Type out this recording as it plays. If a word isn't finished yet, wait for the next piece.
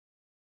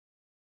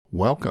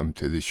Welcome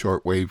to the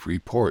Shortwave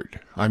Report.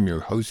 I'm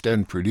your host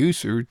and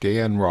producer,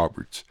 Dan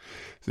Roberts.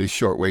 The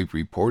Shortwave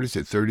Report is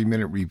a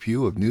 30-minute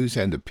review of news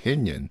and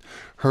opinion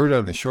heard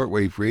on the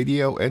shortwave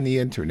radio and the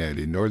internet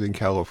in Northern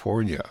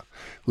California.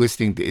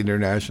 Listening to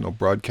international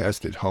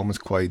broadcast at home is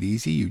quite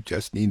easy. You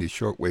just need a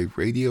shortwave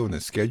radio and a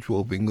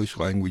schedule of English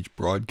language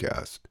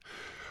broadcast,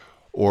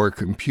 or a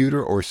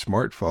computer or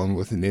smartphone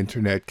with an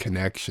internet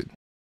connection.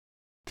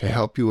 To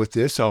help you with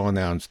this, I'll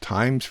announce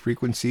times,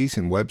 frequencies,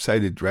 and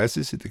website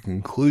addresses at the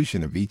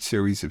conclusion of each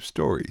series of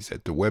stories.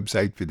 At the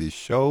website for this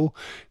show,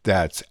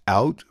 that's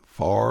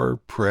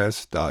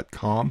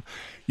outfarpress.com.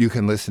 You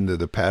can listen to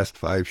the past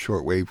 5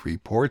 shortwave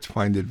reports,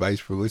 find advice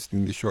for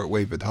listening to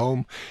shortwave at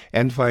home,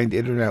 and find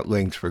internet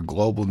links for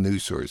global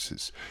news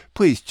sources.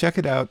 Please check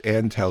it out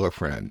and tell a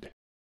friend.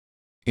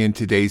 In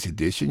today's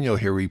edition, you'll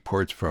hear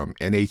reports from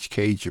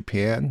NHK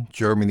Japan,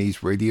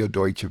 Germany's Radio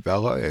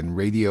Deutsche-Welle, and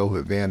Radio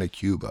Havana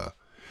Cuba.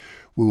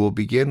 We will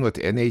begin with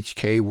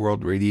NHK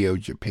World Radio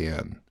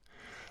Japan.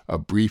 A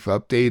brief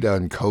update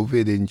on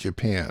COVID in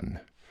Japan.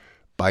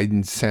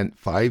 Biden sent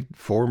 5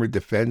 former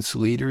defense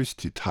leaders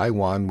to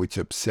Taiwan, which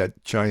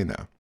upset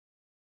China.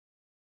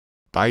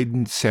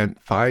 Biden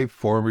sent 5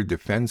 former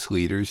defense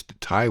leaders to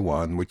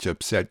Taiwan, which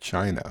upset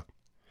China.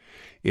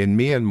 In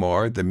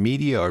Myanmar, the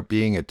media are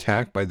being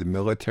attacked by the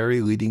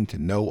military, leading to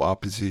no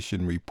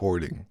opposition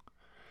reporting.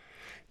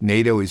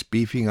 NATO is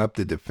beefing up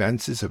the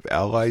defenses of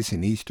allies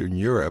in Eastern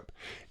Europe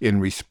in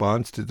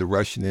response to the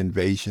Russian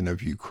invasion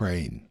of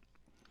Ukraine.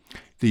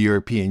 The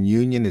European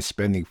Union is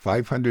spending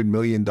 $500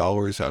 million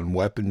on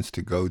weapons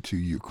to go to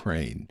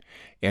Ukraine.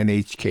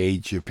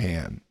 NHK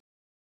Japan.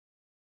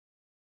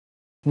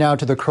 Now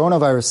to the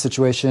coronavirus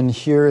situation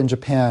here in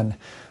Japan.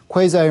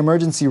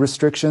 Quasi-emergency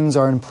restrictions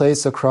are in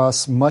place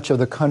across much of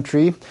the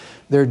country.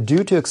 They're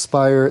due to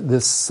expire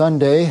this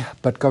Sunday,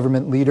 but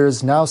government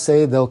leaders now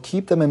say they'll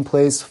keep them in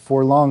place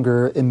for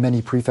longer in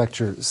many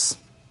prefectures.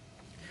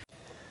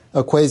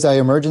 A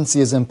quasi-emergency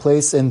is in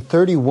place in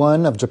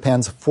 31 of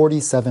Japan's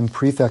 47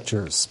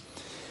 prefectures.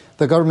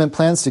 The government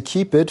plans to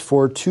keep it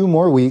for 2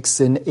 more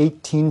weeks in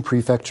 18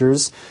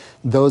 prefectures.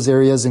 Those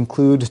areas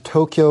include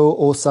Tokyo,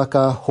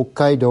 Osaka,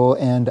 Hokkaido,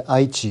 and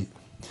Aichi.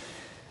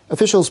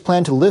 Officials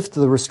plan to lift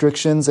the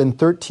restrictions in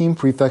 13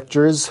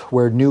 prefectures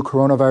where new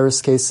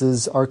coronavirus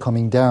cases are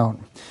coming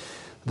down.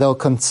 They'll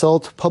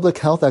consult public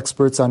health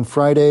experts on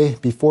Friday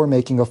before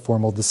making a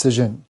formal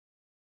decision.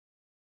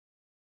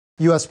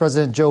 U.S.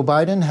 President Joe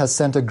Biden has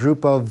sent a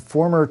group of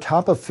former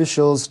top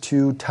officials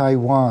to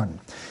Taiwan.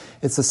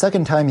 It's the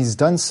second time he's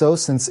done so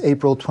since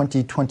April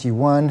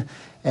 2021,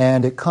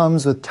 and it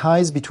comes with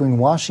ties between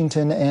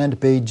Washington and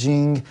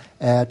Beijing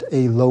at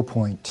a low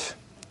point.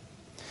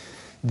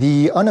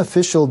 The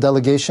unofficial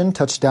delegation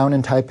touched down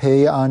in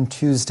Taipei on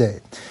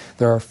Tuesday.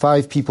 There are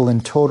 5 people in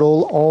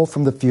total, all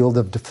from the field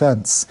of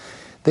defense.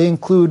 They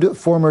include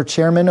former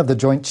chairman of the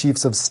Joint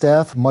Chiefs of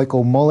Staff,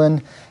 Michael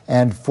Mullen,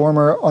 and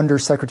former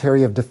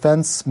Undersecretary of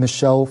Defense,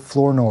 Michelle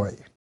Flournoy.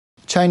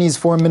 Chinese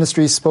Foreign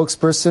Ministry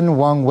spokesperson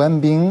Wang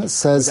Wenbing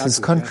says his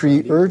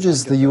country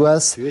urges the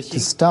U.S. to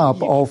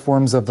stop all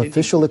forms of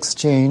official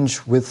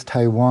exchange with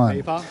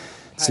Taiwan.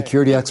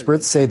 Security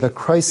experts say the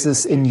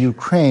crisis in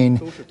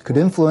Ukraine could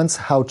influence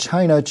how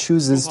China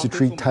chooses to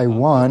treat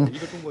Taiwan,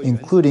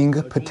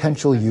 including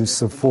potential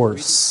use of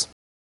force.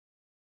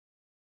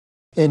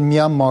 In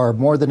Myanmar,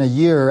 more than a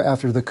year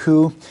after the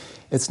coup,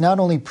 it's not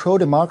only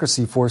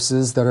pro-democracy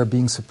forces that are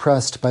being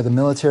suppressed by the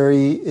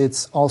military,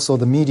 it's also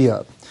the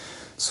media.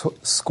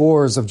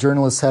 Scores of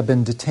journalists have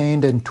been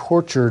detained and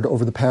tortured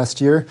over the past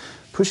year,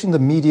 pushing the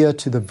media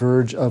to the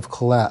verge of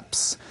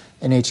collapse.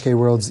 NHK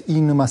World's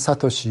Inuma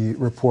Satoshi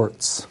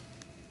reports.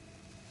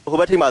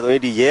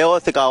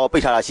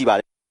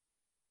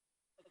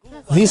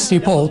 This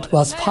report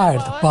was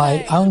filed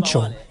by Aung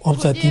Chon of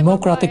the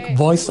Democratic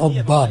Voice of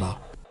Burma,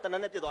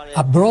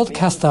 a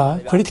broadcaster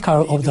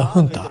critical of the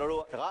junta.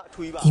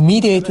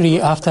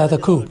 Immediately after the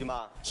coup,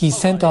 he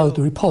sent out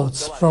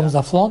reports from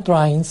the front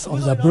lines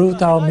of the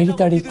brutal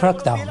military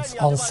crackdowns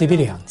on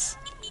civilians.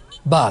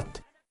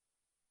 But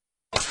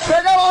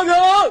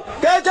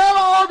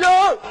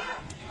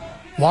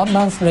 1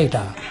 month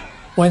later,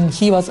 when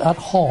he was at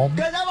home,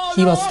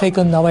 he was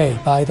taken away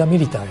by the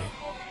military.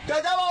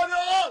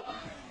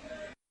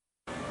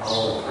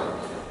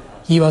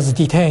 He was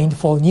detained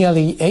for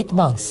nearly 8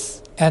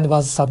 months and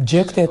was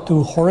subjected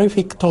to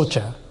horrific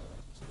torture.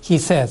 He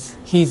says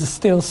he is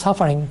still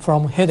suffering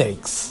from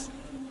headaches.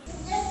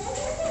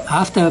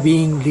 After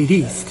being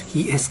released,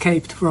 he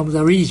escaped from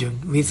the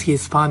region with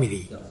his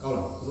family.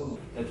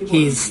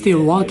 He is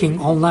still working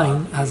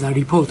online as a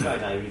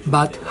reporter,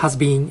 but has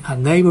been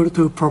unable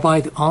to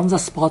provide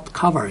on-the-spot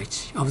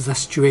coverage of the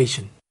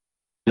situation.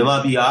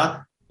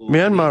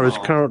 Myanmar is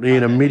currently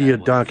in a media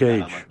dark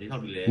age.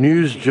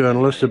 News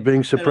journalists are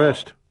being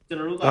suppressed.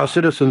 Our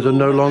citizens are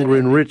no longer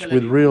enriched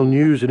with real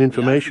news and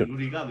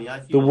information.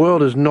 The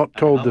world is not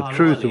told the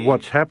truth of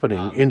what's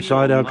happening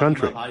inside our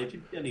country.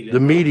 The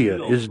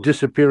media is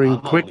disappearing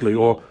quickly,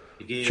 or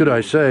should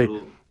I say,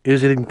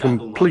 is in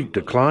complete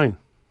decline.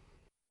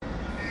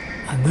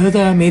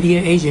 Another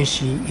media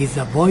agency is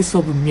the Voice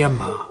of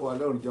Myanmar.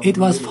 It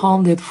was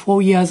founded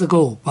 4 years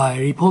ago by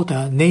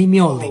reporter Nae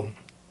Myo-ling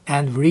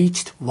and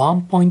reached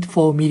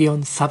 1.4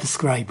 million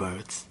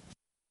subscribers.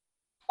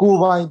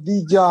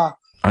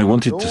 I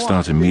wanted to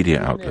start a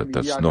media outlet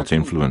that's not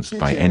influenced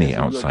by any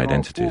outside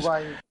entities.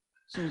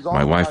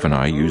 My wife and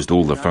I used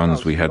all the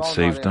funds we had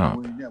saved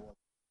up.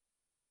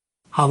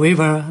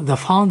 However, the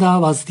founder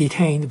was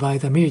detained by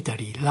the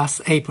military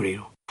last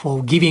April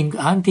for giving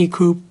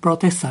anti-coup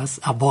protesters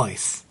a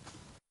voice.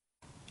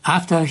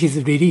 After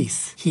his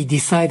release, he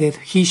decided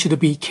he should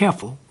be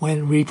careful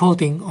when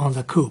reporting on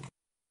the coup.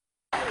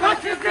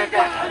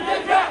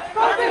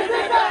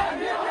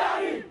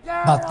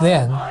 But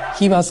then,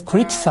 he was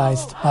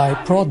criticized by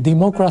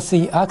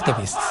pro-democracy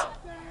activists,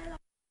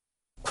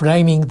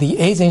 claiming the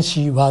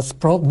agency was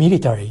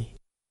pro-military,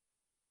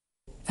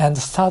 and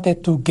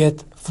started to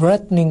get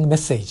threatening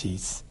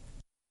messages.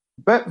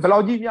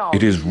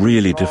 It is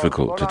really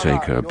difficult to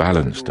take a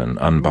balanced and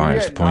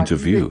unbiased point of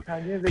view.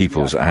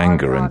 People's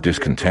anger and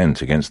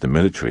discontent against the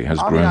military has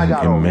grown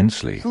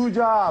immensely.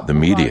 The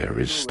media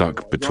is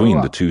stuck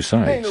between the two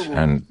sides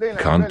and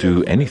can't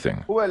do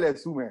anything.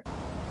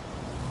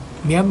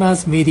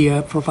 Myanmar's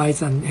media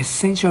provides an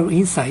essential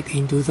insight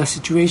into the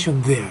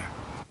situation there,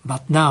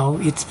 but now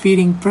it's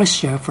feeling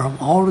pressure from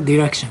all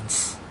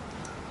directions.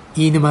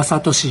 Inuma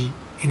Satoshi,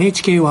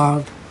 NHK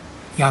World,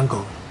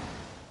 Yangon.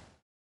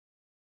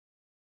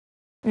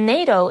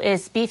 NATO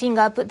is beefing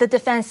up the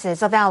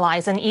defenses of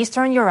allies in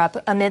Eastern Europe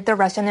amid the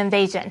Russian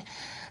invasion.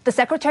 The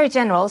Secretary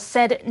General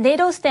said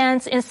NATO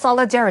stands in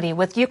solidarity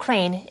with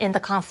Ukraine in the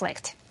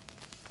conflict.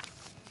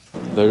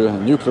 Their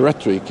nuclear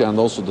rhetoric and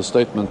also the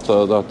statement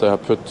that they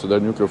have put their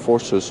nuclear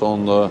forces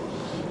on the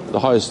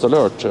highest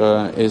alert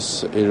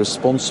is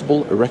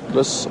irresponsible,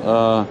 reckless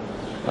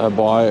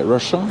by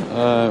Russia.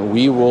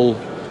 We will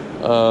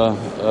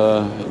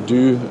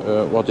do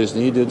what is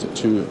needed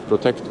to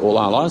protect all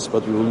allies,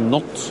 but we will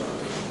not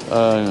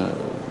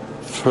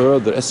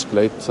further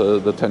escalate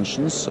the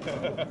tensions.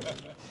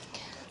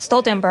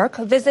 Stoltenberg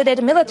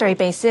visited military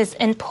bases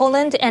in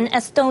Poland and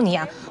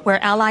Estonia,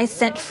 where allies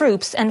sent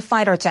troops and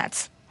fighter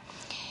jets.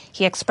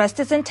 He expressed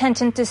his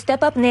intention to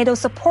step up NATO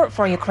support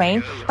for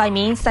Ukraine by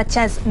means such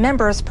as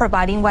members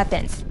providing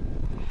weapons.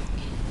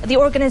 The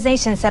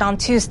organization said on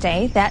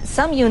Tuesday that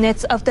some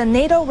units of the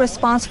NATO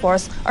response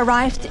force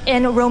arrived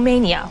in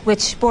Romania,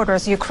 which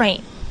borders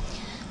Ukraine.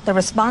 The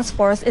response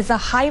force is a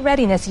high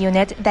readiness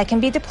unit that can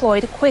be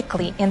deployed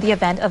quickly in the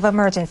event of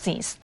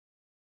emergencies.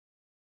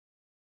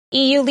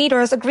 EU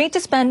leaders agreed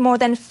to spend more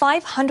than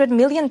 $500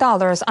 million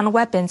on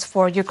weapons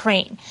for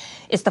Ukraine.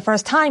 It's the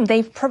first time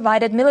they've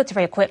provided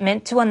military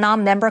equipment to a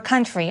non-member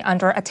country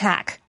under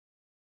attack.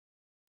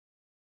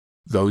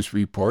 Those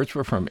reports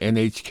were from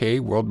NHK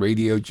World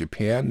Radio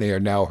Japan. They are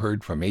now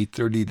heard from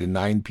 8:30 to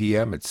 9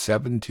 p.m. at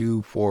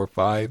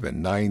 7245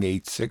 and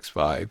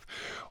 9865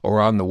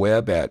 or on the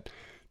web at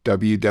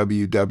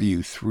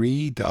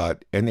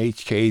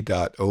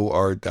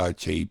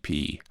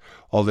www.3.nhk.or.jp.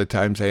 All the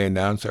times I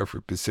announce are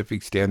for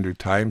Pacific Standard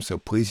Time, so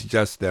please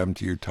adjust them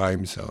to your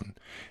time zone.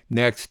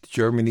 Next,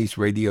 Germany's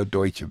Radio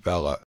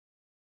Deutsche-Welle.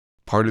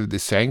 Part of the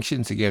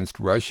sanctions against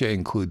Russia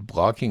include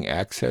blocking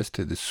access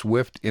to the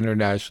SWIFT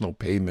international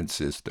payment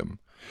system.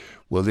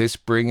 Will this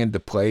bring into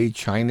play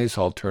China's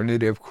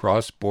alternative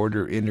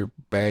cross-border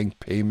interbank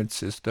payment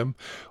system,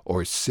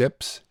 or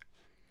CIPS?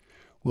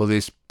 Will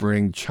this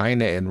bring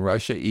China and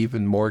Russia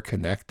even more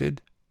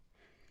connected?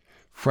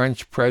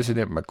 French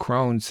President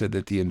Macron said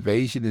that the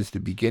invasion is the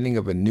beginning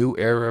of a new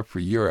era for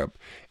Europe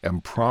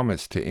and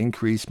promised to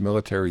increase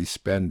military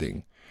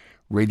spending.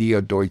 Radio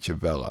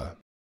Deutsche-Welle.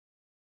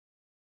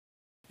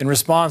 In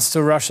response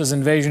to Russia's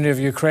invasion of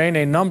Ukraine,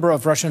 a number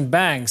of Russian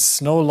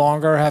banks no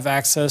longer have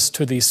access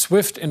to the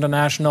SWIFT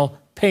international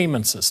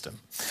payment system.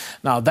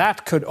 Now,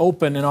 that could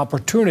open an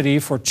opportunity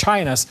for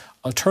China's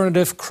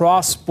alternative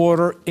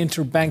cross-border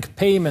interbank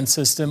payment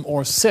system,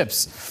 or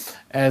CIPS,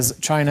 as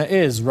China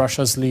is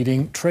Russia's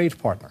leading trade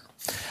partner.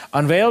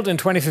 Unveiled in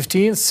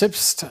 2015,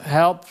 CIPS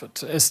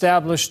helped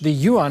establish the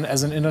yuan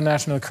as an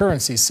international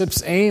currency.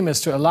 CIPS' aim is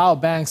to allow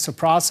banks to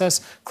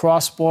process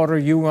cross-border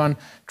yuan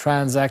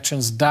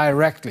transactions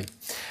directly.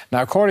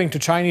 Now, according to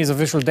Chinese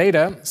official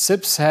data,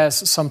 CIPS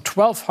has some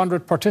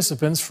 1,200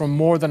 participants from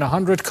more than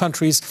 100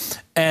 countries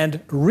and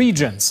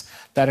regions.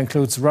 That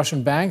includes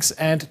Russian banks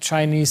and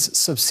Chinese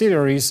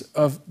subsidiaries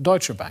of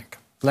Deutsche Bank.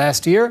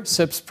 Last year,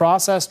 CIPS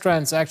processed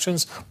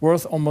transactions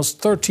worth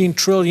almost $13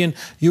 trillion.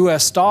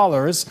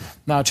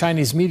 Now,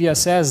 Chinese media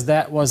says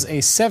that was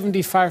a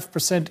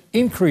 75%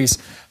 increase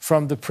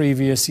from the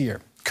previous year.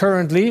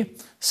 Currently,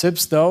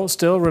 CIPS, though,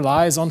 still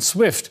relies on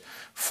SWIFT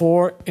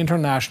for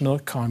international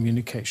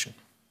communication.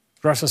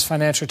 Russia's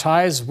financial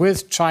ties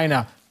with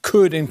China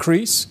could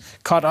increase.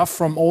 Cut off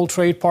from all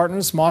trade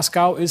partners,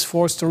 Moscow is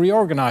forced to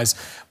reorganize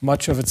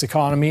much of its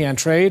economy and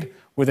trade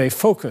with a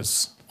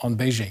focus on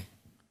Beijing.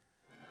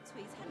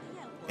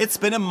 It's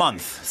been a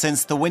month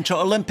since the Winter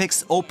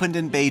Olympics opened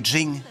in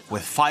Beijing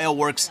with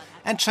fireworks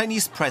and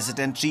Chinese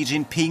President Xi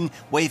Jinping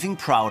waving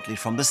proudly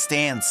from the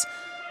stands.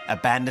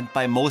 Abandoned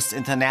by most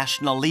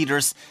international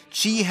leaders,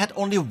 Xi had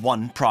only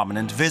one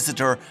prominent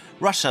visitor,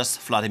 Russia's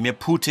Vladimir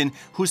Putin,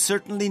 who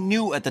certainly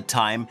knew at the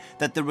time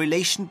that the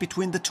relation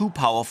between the two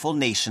powerful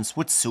nations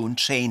would soon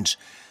change.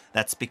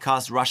 That's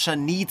because Russia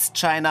needs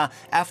China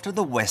after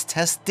the West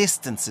has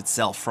distanced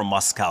itself from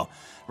Moscow.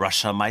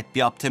 Russia might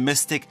be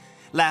optimistic.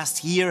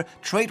 Last year,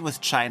 trade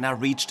with China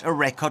reached a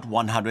record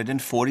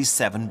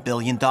 $147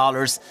 billion.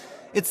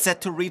 It's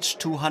set to reach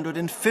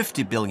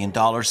 $250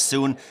 billion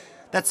soon.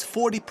 That's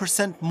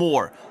 40%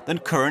 more than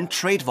current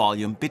trade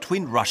volume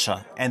between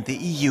Russia and the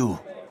EU.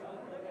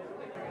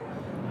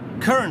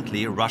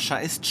 Currently, Russia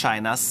is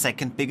China's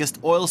second biggest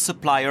oil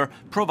supplier,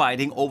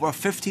 providing over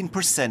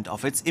 15%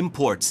 of its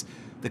imports.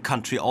 The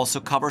country also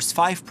covers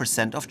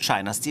 5% of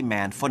China's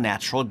demand for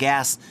natural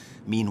gas.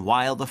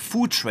 Meanwhile, the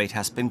food trade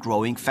has been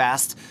growing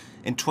fast.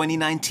 In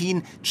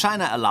 2019,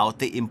 China allowed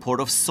the import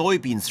of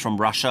soybeans from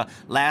Russia.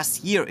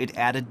 Last year, it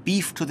added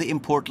beef to the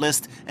import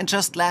list, and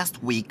just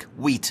last week,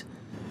 wheat.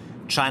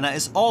 China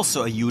is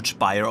also a huge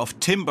buyer of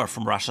timber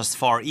from Russia's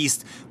Far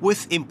East,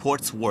 with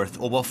imports worth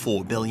over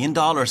 $4 billion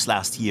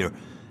last year.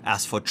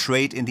 As for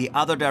trade in the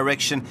other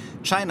direction,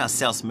 China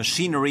sells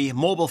machinery,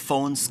 mobile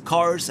phones,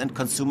 cars and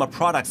consumer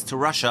products to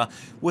Russia,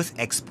 with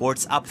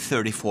exports up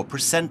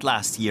 34%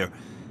 last year.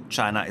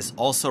 China is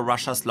also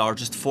Russia's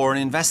largest foreign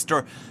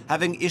investor,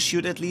 having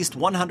issued at least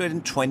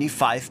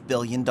 $125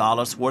 billion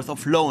worth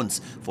of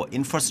loans for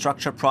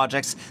infrastructure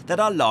projects that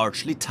are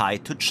largely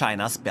tied to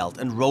China's Belt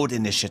and Road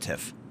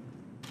Initiative.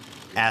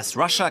 As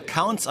Russia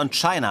counts on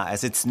China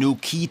as its new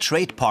key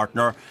trade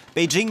partner,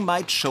 Beijing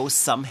might show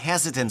some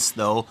hesitance,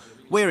 though,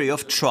 wary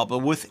of trouble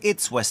with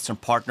its Western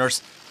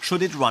partners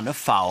should it run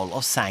afoul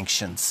of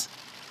sanctions.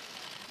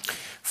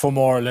 For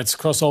more, let's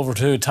cross over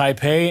to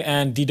Taipei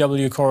and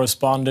DW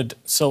correspondent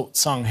So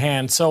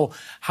Sang-han. So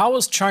how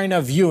is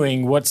China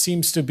viewing what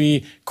seems to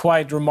be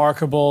quite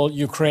remarkable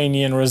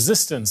Ukrainian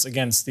resistance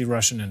against the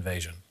Russian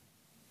invasion?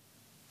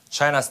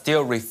 China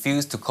still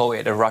refused to call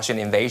it a Russian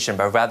invasion,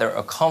 but rather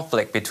a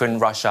conflict between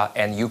Russia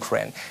and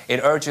Ukraine. It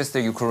urges the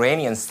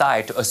Ukrainian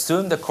side to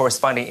assume the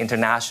corresponding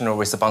international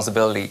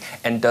responsibility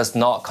and does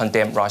not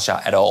condemn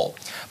Russia at all.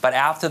 But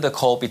after the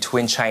call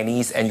between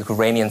Chinese and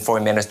Ukrainian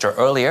foreign minister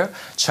earlier,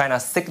 China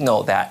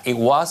signaled that it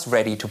was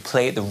ready to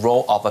play the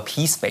role of a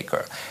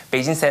peacemaker.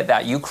 Beijing said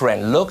that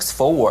Ukraine looks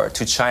forward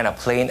to China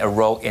playing a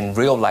role in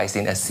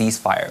realizing a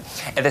ceasefire.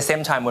 At the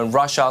same time, when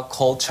Russia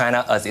called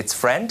China as its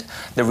friend,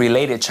 the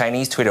related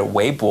Chinese Twitter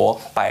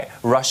Weibo by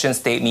Russian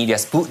state media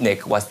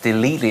Sputnik was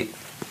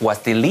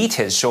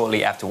deleted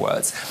shortly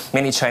afterwards.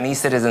 Many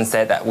Chinese citizens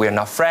said that we're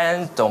not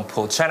friends, don't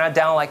pull China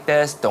down like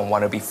this, don't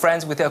want to be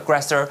friends with the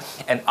aggressor,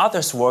 and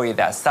others worry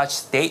that such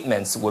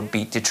statements would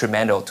be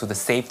detrimental to the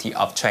safety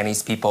of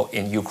Chinese people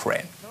in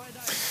Ukraine.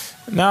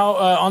 Now,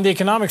 on the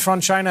economic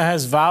front, China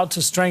has vowed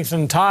to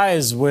strengthen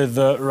ties with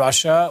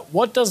Russia.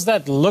 What does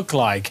that look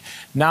like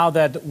now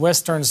that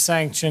Western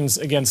sanctions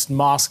against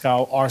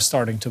Moscow are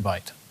starting to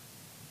bite?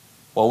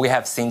 Well, we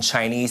have seen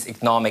Chinese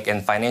economic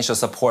and financial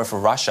support for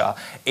Russia.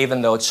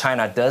 Even though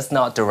China does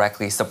not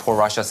directly support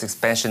Russia's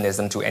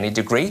expansionism to any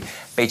degree,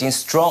 Beijing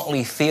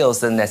strongly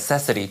feels the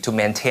necessity to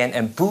maintain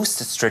and boost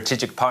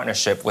strategic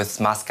partnership with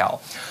Moscow.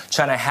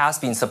 China has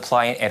been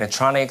supplying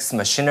electronics,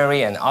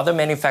 machinery, and other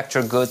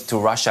manufactured goods to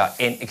Russia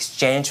in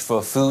exchange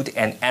for food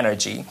and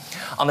energy.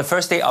 On the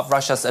first day of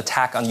Russia's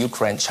attack on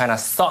Ukraine, China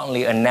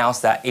suddenly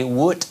announced that it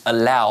would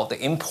allow the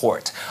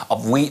import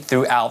of wheat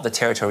throughout the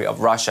territory of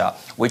Russia,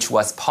 which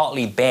was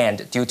partly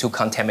banned due to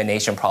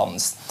contamination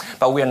problems.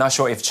 But we are not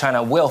sure if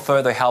China will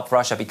further help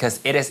Russia because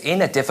it is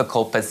in a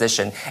difficult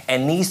position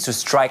and needs to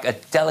strike a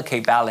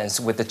delicate balance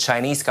with the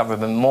Chinese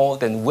government more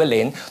than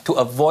willing to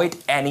avoid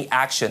any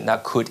action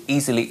that could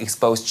easily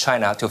expose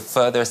China to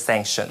further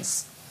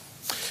sanctions.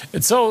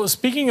 So,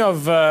 speaking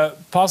of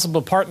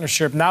possible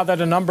partnership, now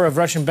that a number of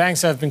Russian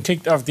banks have been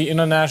kicked off the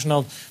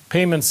international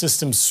payment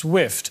system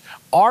SWIFT,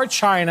 are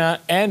China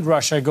and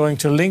Russia going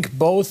to link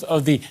both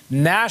of the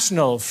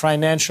national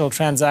financial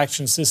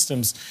transaction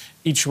systems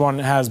each one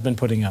has been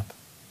putting up?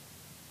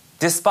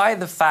 Despite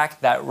the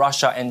fact that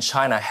Russia and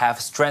China have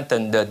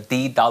strengthened the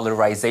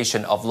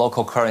de-dollarization of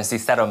local currency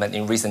settlement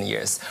in recent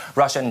years,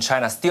 Russia and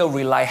China still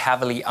rely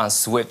heavily on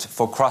SWIFT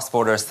for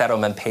cross-border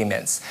settlement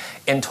payments.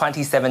 In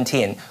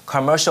 2017,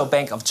 Commercial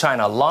Bank of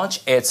China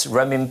launched its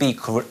renminbi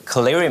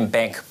clearing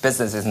bank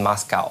business in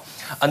Moscow.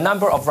 A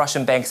number of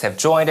Russian banks have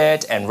joined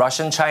it, and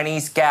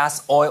Russian-Chinese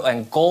gas, oil,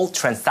 and gold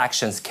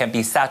transactions can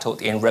be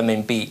settled in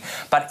renminbi.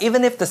 But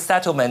even if the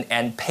settlement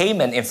and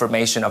payment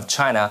information of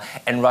China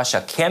and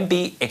Russia can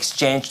be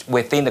exchanged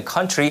within the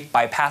country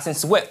by passing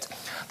SWIFT,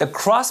 the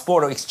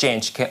cross-border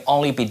exchange can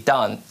only be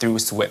done through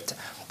SWIFT.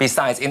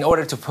 Besides, in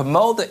order to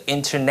promote the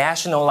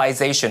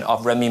internationalization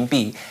of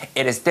renminbi,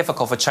 it is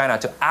difficult for China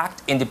to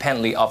act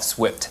independently of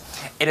SWIFT.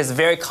 It is a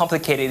very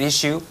complicated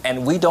issue,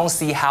 and we don't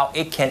see how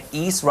it can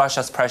ease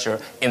Russia's pressure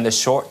in the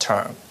short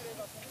term.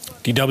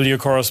 DW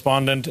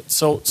correspondent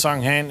So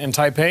Sang-han in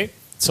Taipei.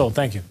 So,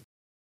 thank you.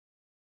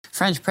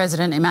 French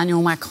President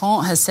Emmanuel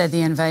Macron has said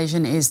the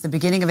invasion is the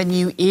beginning of a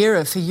new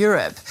era for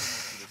Europe.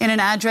 In an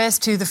address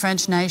to the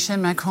French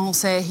nation, Macron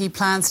said he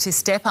plans to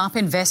step up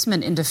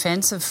investment in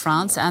defence of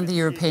France and the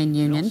European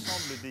Union.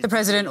 The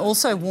president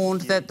also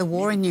warned that the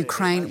war in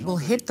Ukraine will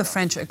hit the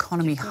French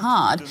economy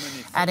hard,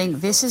 adding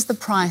this is the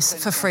price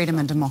for freedom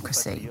and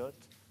democracy.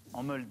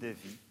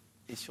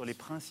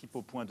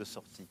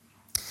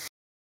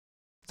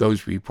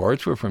 Those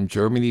reports were from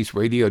Germany's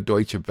Radio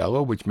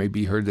Deutsche-Welle, which may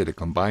be heard at a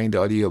combined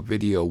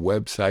audio-video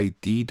website,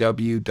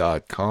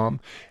 dw.com,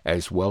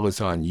 as well as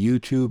on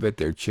YouTube at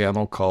their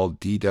channel called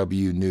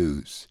DW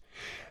News.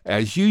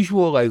 As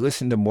usual, I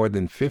listened to more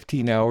than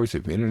 15 hours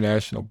of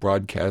international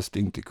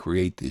broadcasting to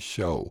create this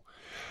show.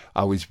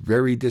 I was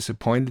very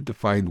disappointed to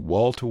find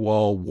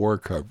wall-to-wall war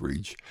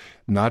coverage,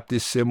 not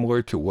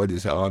dissimilar to what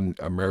is on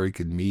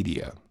American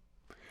media.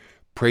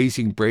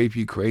 Praising brave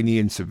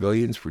Ukrainian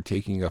civilians for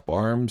taking up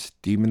arms,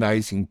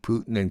 demonizing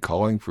Putin and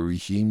calling for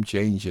regime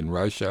change in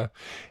Russia,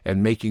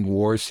 and making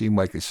war seem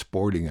like a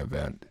sporting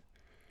event.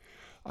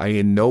 I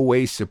in no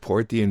way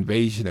support the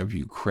invasion of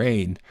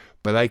Ukraine,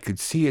 but I could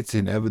see its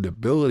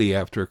inevitability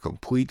after a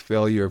complete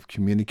failure of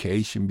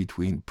communication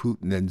between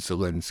Putin and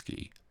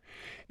Zelensky.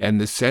 And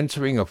the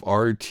censoring of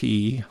RT,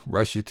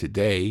 Russia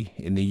Today,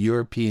 in the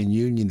European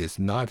Union is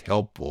not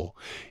helpful.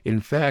 In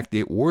fact,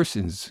 it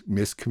worsens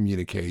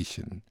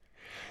miscommunication.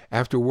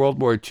 After World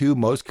War II,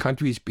 most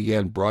countries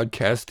began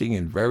broadcasting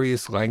in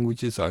various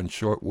languages on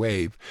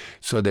shortwave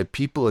so that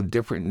people in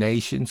different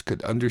nations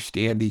could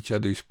understand each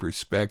other's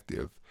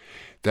perspective.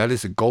 That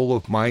is a goal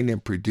of mine in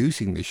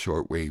producing the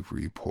Shortwave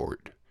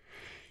Report.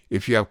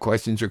 If you have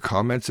questions or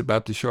comments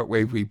about the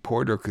Shortwave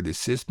Report or could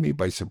assist me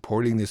by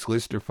supporting this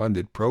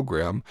listener-funded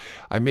program,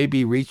 I may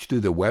be reached through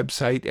the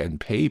website and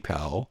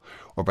PayPal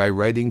or by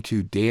writing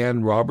to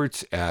Dan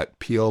Roberts at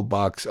P.O.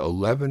 Box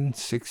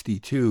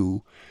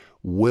 1162,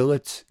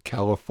 Willits,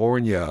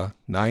 California,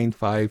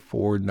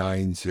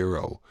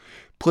 95490.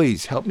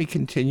 Please help me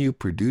continue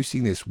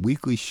producing this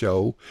weekly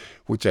show,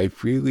 which I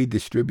freely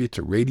distribute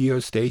to radio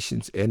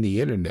stations and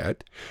the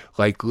internet,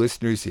 like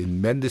listeners in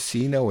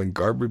Mendocino and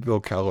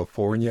Garberville,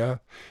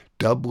 California,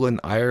 Dublin,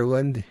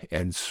 Ireland,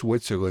 and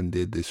Switzerland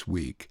did this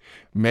week.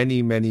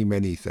 Many, many,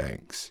 many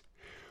thanks.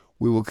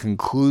 We will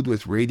conclude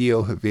with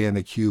Radio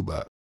Havana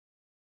Cuba.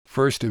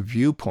 First, a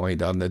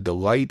viewpoint on the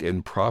delight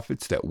and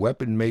profits that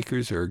weapon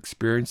makers are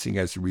experiencing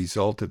as a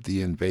result of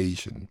the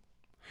invasion.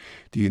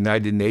 The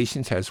United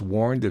Nations has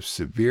warned of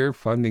severe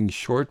funding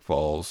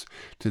shortfalls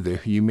to the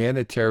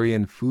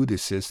humanitarian food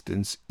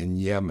assistance in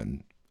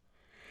Yemen.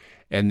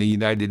 And the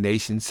United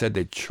Nations said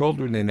that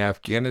children in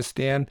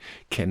Afghanistan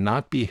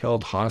cannot be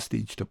held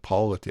hostage to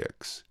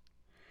politics.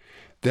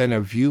 Then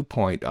a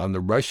viewpoint on the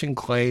Russian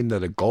claim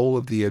that a goal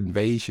of the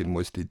invasion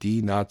was to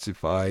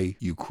denazify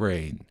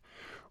Ukraine.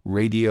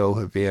 Radio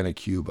Havana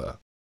Cuba.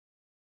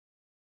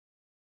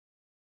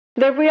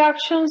 The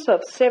reactions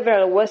of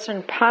several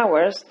Western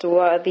powers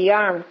to the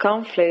armed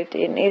conflict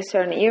in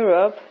Eastern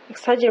Europe,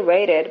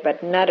 exaggerated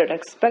but not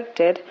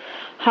unexpected,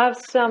 have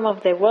some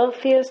of the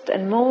wealthiest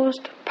and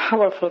most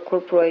powerful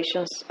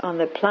corporations on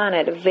the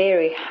planet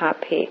very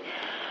happy.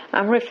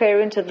 I'm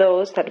referring to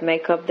those that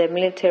make up the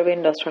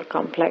military-industrial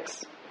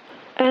complex.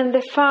 And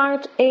the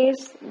fact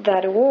is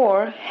that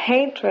war,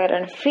 hatred,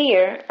 and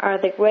fear are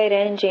the great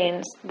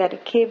engines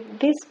that keep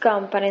these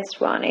companies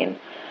running,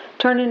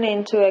 turning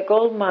into a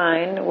gold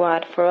mine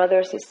what for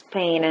others is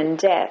pain and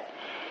death,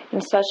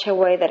 in such a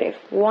way that if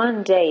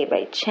one day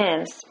by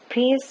chance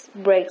peace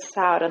breaks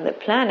out on the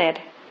planet,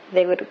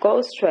 they would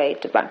go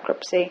straight to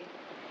bankruptcy.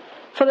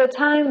 For the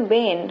time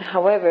being,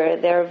 however,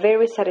 they are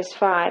very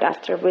satisfied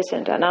after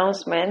recent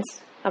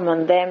announcements,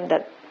 among them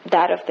that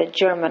of the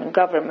German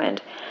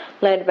government,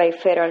 led by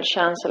Federal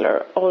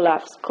Chancellor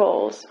Olaf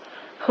Scholz,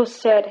 who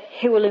said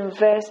he will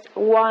invest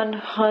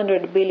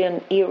 100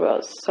 billion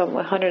euros, some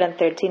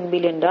 $113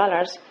 billion,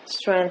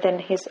 strengthen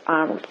his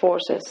armed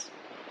forces.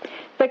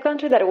 The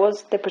country that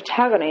was the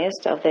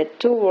protagonist of the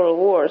two world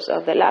wars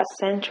of the last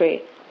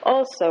century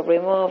also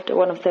removed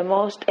one of the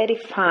most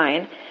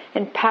edifying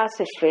and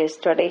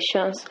pacifist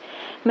traditions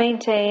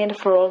maintained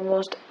for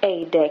almost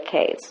 8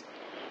 decades,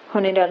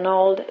 when it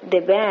annulled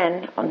the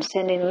ban on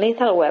sending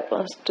lethal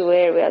weapons to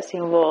areas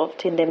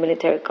involved in the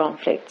military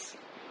conflicts.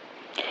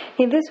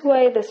 In this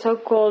way, the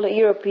so-called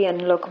European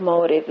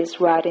locomotive is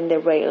riding the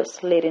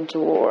rails leading to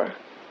war,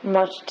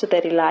 much to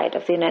the delight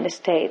of the United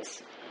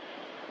States.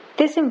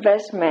 This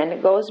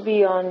investment goes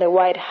beyond the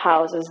White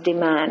House's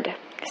demand,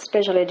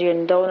 especially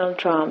during Donald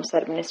Trump's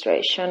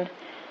administration,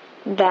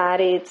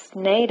 that its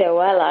NATO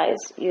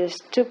allies use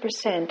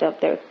 2% of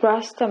their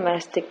gross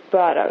domestic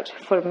product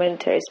for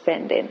military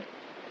spending.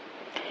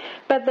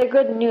 But the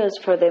good news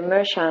for the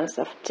merchants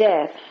of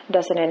death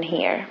doesn't end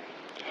here.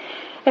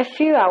 A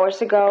few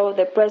hours ago,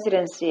 the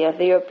presidency of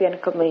the European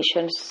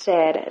Commission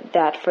said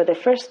that for the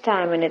first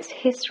time in its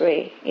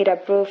history, it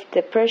approved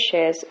the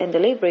purchase and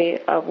delivery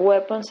of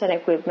weapons and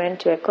equipment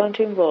to a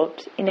country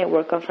involved in a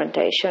war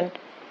confrontation,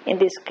 in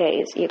this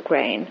case,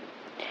 Ukraine.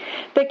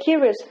 The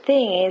curious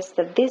thing is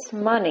that this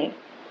money,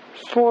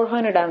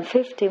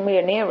 450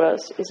 million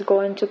euros, is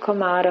going to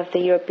come out of the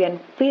European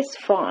Peace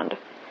Fund,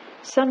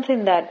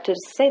 something that, to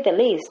say the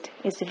least,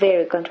 is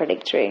very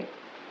contradictory.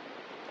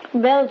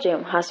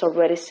 Belgium has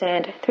already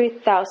sent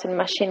 3,000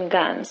 machine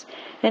guns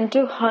and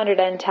 200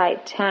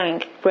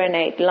 anti-tank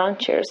grenade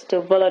launchers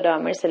to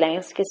Volodymyr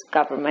Zelensky's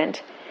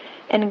government,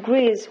 and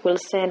Greece will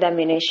send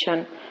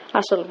ammunition,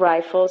 assault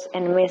rifles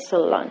and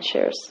missile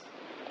launchers.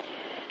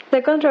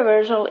 The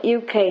controversial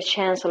UK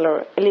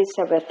Chancellor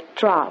Elizabeth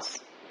Truss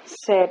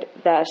said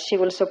that she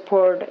will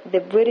support the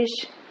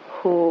British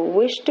who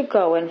wish to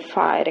go and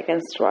fight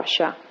against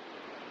Russia.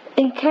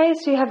 In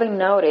case you haven't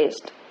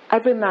noticed, I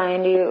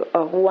remind you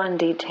of one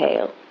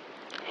detail.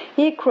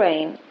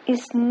 Ukraine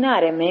is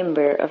not a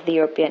member of the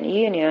European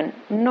Union,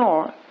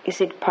 nor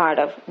is it part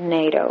of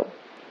NATO.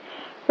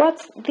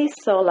 What's this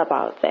all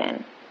about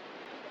then?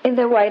 In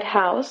the White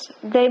House,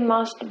 they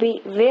must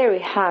be very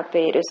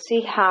happy to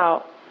see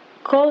how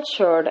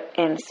cultured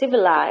and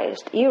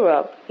civilized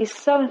Europe is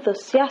so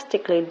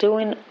enthusiastically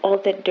doing all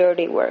the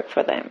dirty work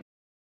for them.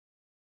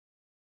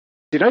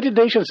 The United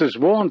Nations has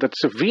warned that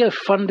severe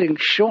funding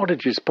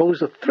shortages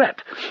pose a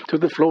threat to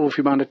the flow of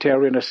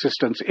humanitarian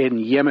assistance in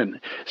Yemen,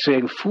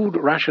 saying food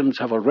rations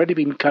have already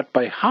been cut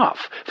by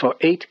half for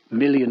 8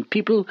 million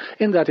people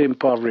in that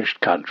impoverished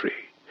country.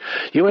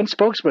 UN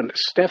spokesman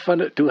Stefan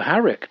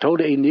Dujarric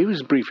told a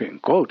news briefing,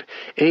 quote,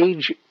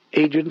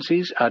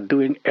 agencies are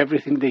doing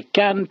everything they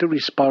can to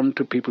respond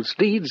to people's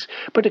needs,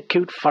 but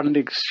acute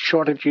funding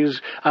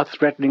shortages are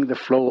threatening the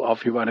flow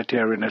of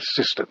humanitarian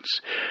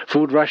assistance.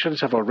 Food rations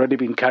have already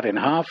been cut in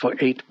half for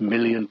 8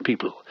 million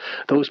people.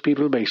 Those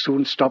people may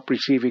soon stop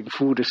receiving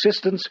food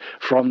assistance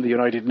from the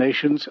United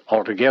Nations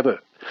altogether.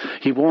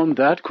 He warned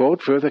that,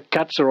 quote, further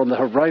cuts are on the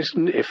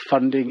horizon if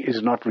funding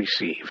is not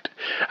received.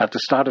 At the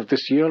start of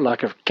this year,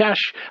 lack of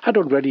cash had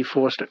already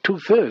forced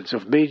 2/3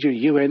 of major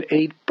UN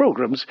aid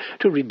programs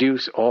to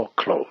reduce or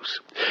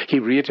close. He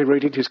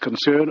reiterated his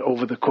concern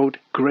over the, quote,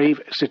 grave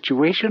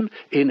situation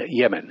in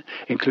Yemen,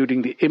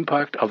 including the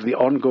impact of the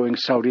ongoing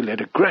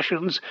Saudi-led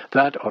aggressions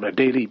that, on a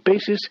daily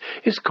basis,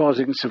 is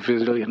causing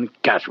civilian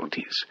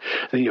casualties.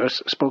 The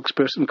U.S.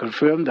 spokesperson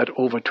confirmed that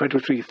over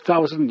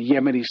 23,000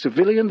 Yemeni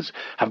civilians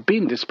have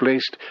been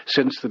displaced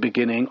since the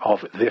beginning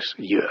of this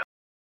year.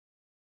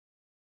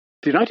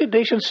 The United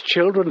Nations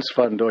Children's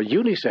Fund, or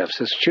UNICEF,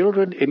 says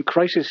children in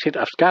crisis-hit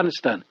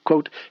Afghanistan,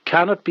 quote,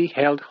 cannot be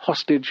held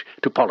hostage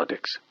to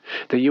politics.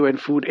 The UN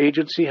Food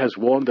Agency has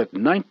warned that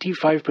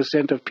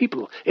 95% of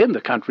people in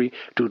the country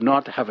do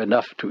not have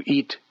enough to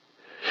eat.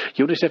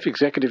 UNICEF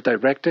Executive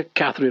Director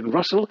Catherine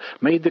Russell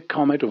made the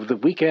comment over the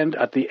weekend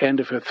at the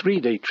end of her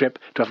 3-day trip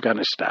to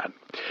Afghanistan.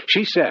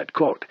 She said,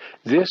 quote,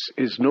 this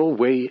is no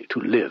way to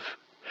live.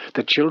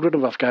 The children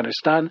of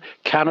Afghanistan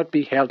cannot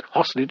be held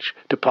hostage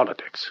to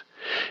politics.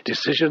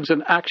 Decisions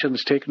and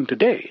actions taken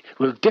today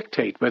will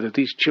dictate whether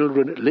these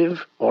children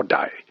live or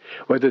die,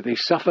 whether they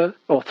suffer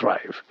or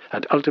thrive,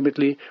 and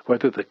ultimately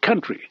whether the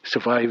country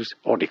survives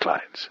or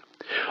declines.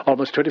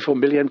 Almost 24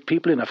 million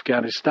people in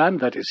Afghanistan,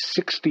 that is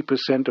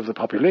 60% of the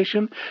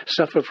population,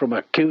 suffer from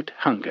acute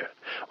hunger,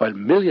 while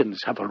millions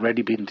have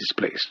already been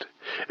displaced.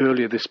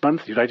 Earlier this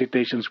month, the United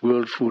Nations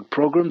World Food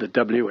Programme, the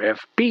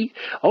WFP,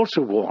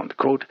 also warned,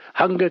 quote,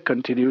 hunger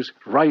continues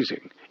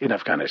rising in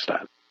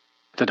Afghanistan.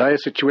 The dire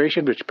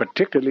situation, which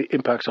particularly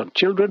impacts on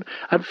children,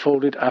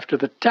 unfolded after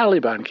the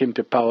Taliban came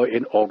to power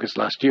in August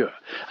last year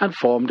and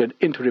formed an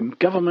interim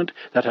government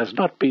that has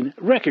not been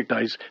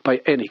recognized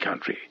by any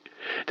country.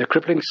 The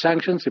crippling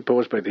sanctions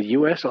imposed by the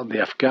U.S. on the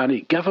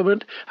Afghani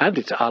government and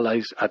its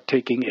allies are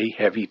taking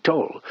a heavy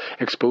toll,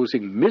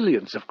 exposing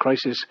millions of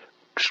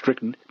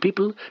crisis-stricken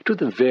people to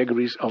the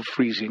vagaries of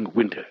freezing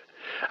winter.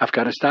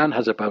 Afghanistan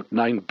has about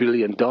 $9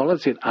 billion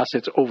in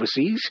assets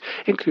overseas,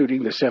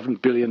 including the $7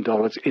 billion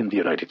in the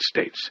United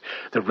States.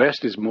 The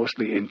rest is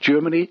mostly in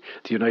Germany,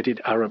 the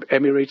United Arab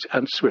Emirates,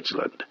 and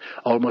Switzerland.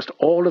 Almost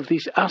all of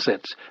these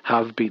assets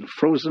have been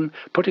frozen,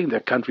 putting the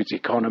country's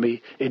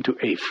economy into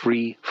a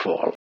free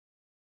fall.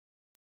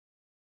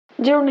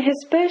 During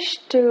his speech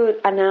to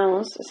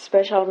announce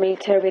special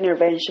military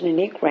intervention in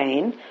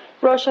Ukraine,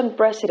 Russian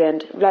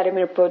President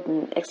Vladimir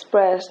Putin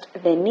expressed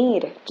the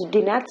need to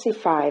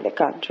denazify the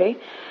country,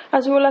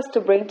 as well as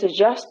to bring to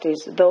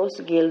justice those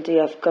guilty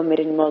of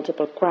committing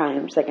multiple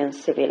crimes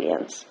against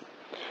civilians.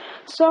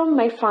 Some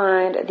may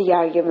find the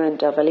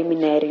argument of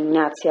eliminating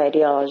Nazi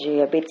ideology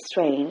a bit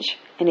strange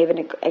and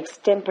even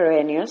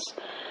extemporaneous,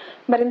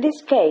 but in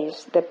this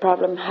case, the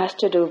problem has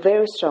to do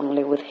very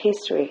strongly with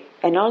history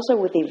and also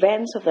with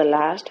events of the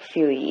last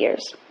few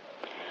years.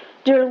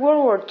 During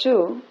World War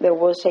II, there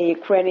was a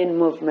Ukrainian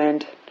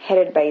movement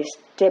headed by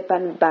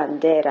Stepan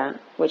Bandera,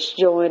 which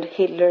joined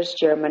Hitler's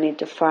Germany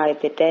to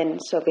fight the then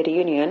Soviet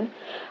Union,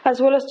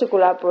 as well as to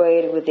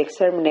collaborate with the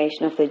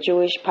extermination of the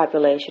Jewish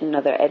population and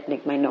other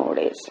ethnic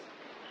minorities.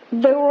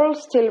 The world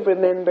still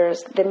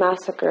remembers the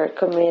massacre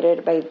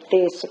committed by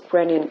these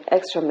Ukrainian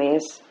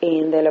extremists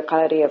in the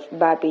locality of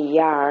Babi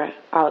Yar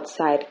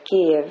outside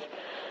Kiev,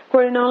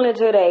 where in only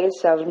 2 days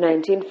of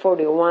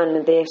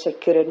 1941 they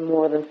executed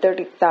more than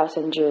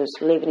 30,000 Jews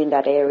living in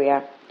that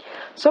area.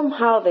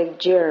 Somehow the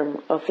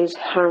germ of this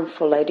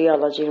harmful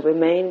ideology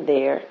remained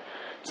there,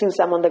 Since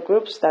among the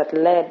groups that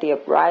led the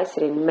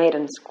uprising in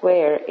Maidan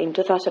Square in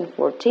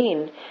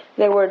 2014,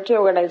 there were two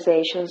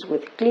organizations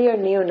with clear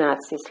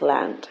neo-Nazi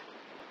slant.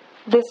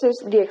 This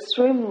is the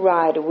extreme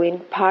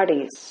right-wing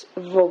party's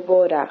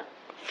Svoboda,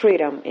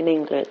 freedom in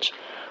English,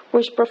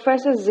 which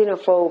professes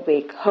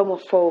xenophobic,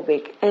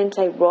 homophobic,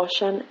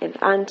 anti-Russian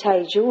and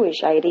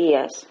anti-Jewish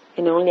ideas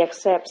and only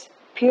accepts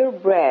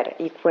purebred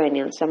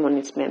Ukrainians among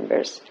its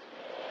members.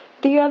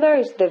 The other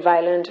is the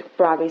violent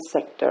Pravi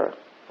sector,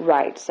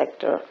 right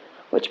sector,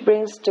 which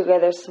brings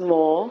together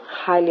small,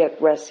 highly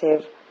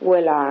aggressive,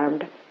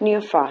 well-armed,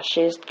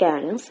 neo-fascist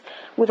gangs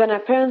with an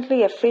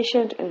apparently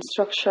efficient and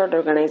structured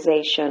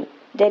organization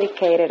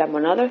dedicated,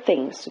 among other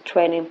things, to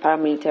training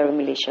paramilitary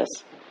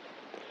militias.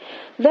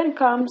 Then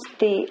comes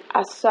the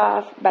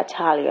Azov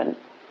Battalion,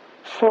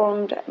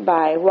 formed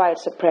by white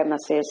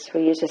supremacists who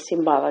use a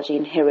symbology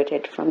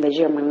inherited from the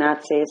German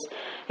Nazis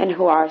and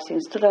who are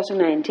since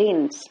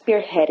 2019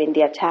 spearheading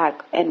the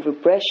attack and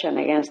repression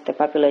against the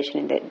population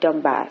in the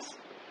Donbass.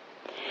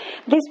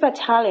 This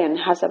battalion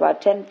has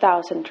about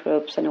 10,000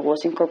 troops and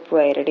was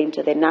incorporated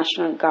into the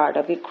National Guard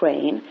of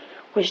Ukraine,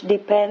 which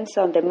depends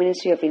on the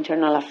Ministry of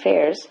Internal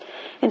Affairs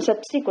and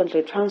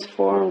subsequently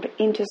transformed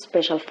into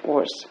Special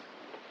Force.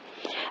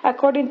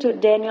 According to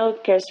Daniel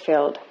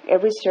Kersfeld, a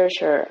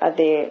researcher at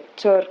the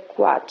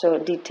Torquato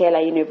di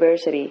Tella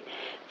University,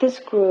 this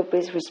group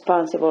is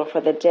responsible for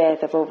the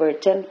death of over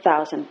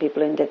 10,000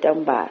 people in the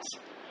Donbass.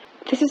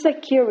 This is a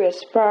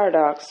curious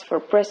paradox for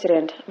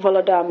President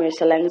Volodymyr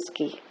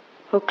Zelensky,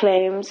 who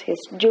claims his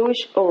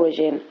Jewish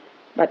origin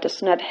but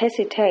does not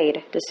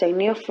hesitate to send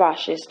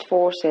neo-fascist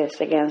forces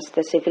against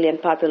the civilian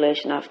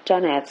population of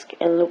Donetsk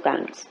and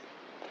Lugansk.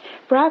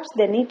 Perhaps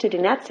the need to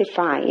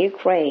denazify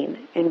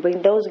Ukraine and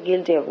bring those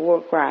guilty of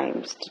war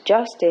crimes to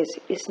justice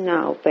is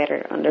now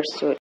better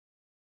understood.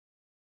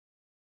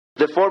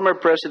 The former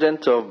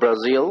president of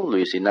Brazil,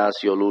 Luiz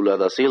Inácio Lula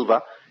da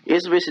Silva,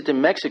 is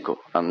visiting Mexico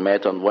and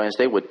met on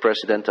Wednesday with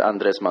President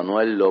Andrés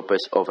Manuel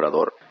López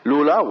Obrador.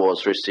 Lula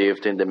was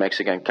received in the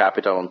Mexican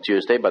capital on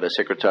Tuesday by the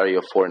Secretary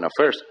of Foreign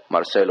Affairs,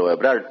 Marcelo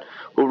Ebrard,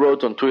 who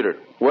wrote on Twitter,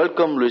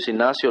 "Welcome Luiz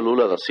Inácio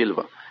Lula da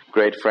Silva,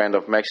 great friend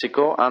of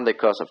Mexico and the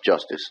cause of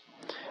justice.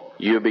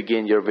 You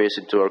begin your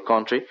visit to our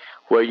country,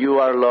 where you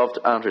are loved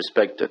and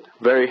respected.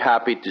 Very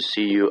happy to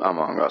see you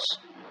among us."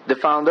 The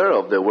founder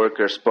of the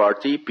Workers'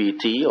 Party,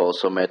 PT,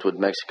 also met with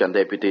Mexican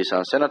deputies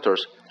and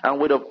senators, and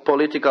with the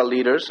political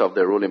leaders of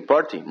the ruling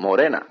party,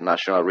 Morena,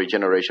 National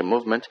Regeneration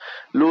Movement.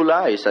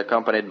 Lula is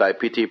accompanied by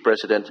PT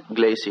President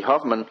Gleisi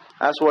Hoffmann,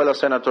 as well as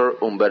Senator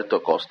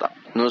Humberto Costa.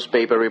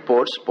 Newspaper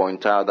reports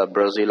point out that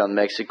Brazil and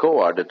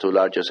Mexico are the two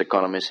largest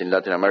economies in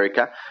Latin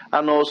America,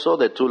 and also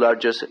the two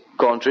largest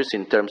countries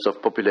in terms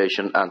of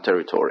population and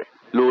territory.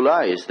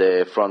 Lula is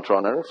the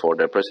frontrunner for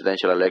the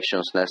presidential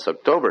elections next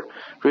October.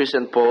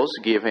 Recent polls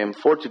give him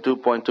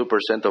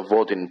 42.2% of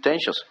voting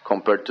intentions,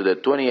 compared to the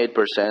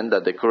 28%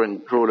 that the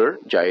current ruler,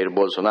 Jair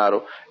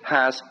Bolsonaro,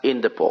 has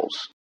in the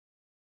polls.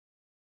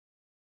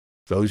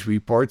 Those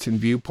reports and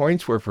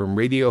viewpoints were from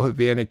Radio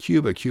Havana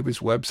Cuba. Cuba's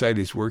website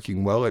is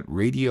working well at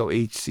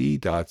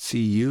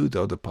radiohc.cu,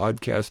 though the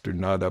podcasts are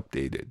not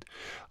updated.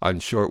 On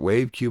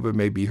shortwave, Cuba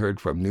may be heard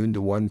from noon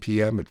to 1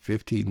 p.m. at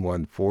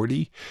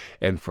 15140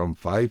 and from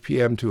 5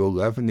 p.m. to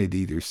 11 at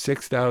either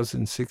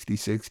 6000,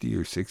 6060,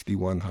 or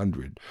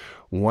 6100.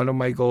 One of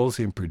my goals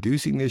in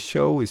producing this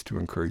show is to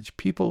encourage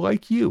people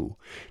like you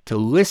to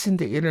listen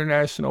to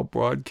international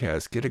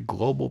broadcasts, get a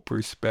global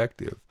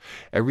perspective.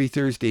 Every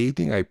Thursday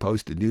evening, I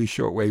post a new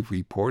shortwave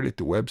report at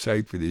the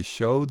website for this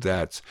show.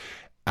 That's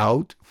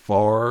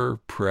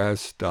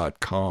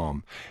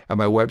outfarpress.com. At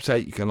my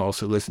website, you can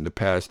also listen to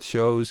past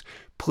shows.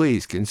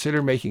 Please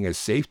consider making a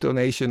safe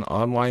donation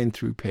online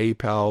through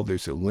PayPal.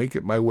 There's a link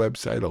at my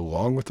website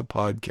along with the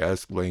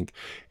podcast link,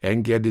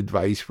 and get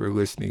advice for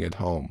listening at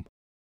home.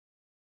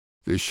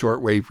 The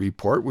Shortwave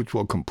Report, which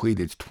will complete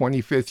its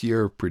 25th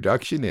year of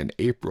production in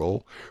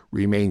April,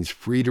 remains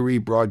free to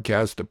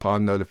rebroadcast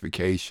upon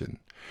notification.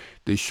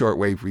 The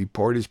Shortwave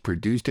Report is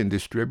produced and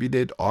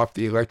distributed off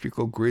the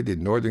electrical grid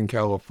in Northern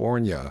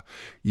California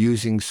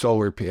using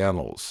solar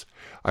panels.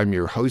 I'm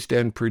your host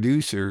and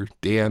producer,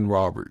 Dan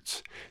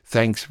Roberts.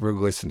 Thanks for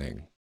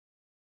listening.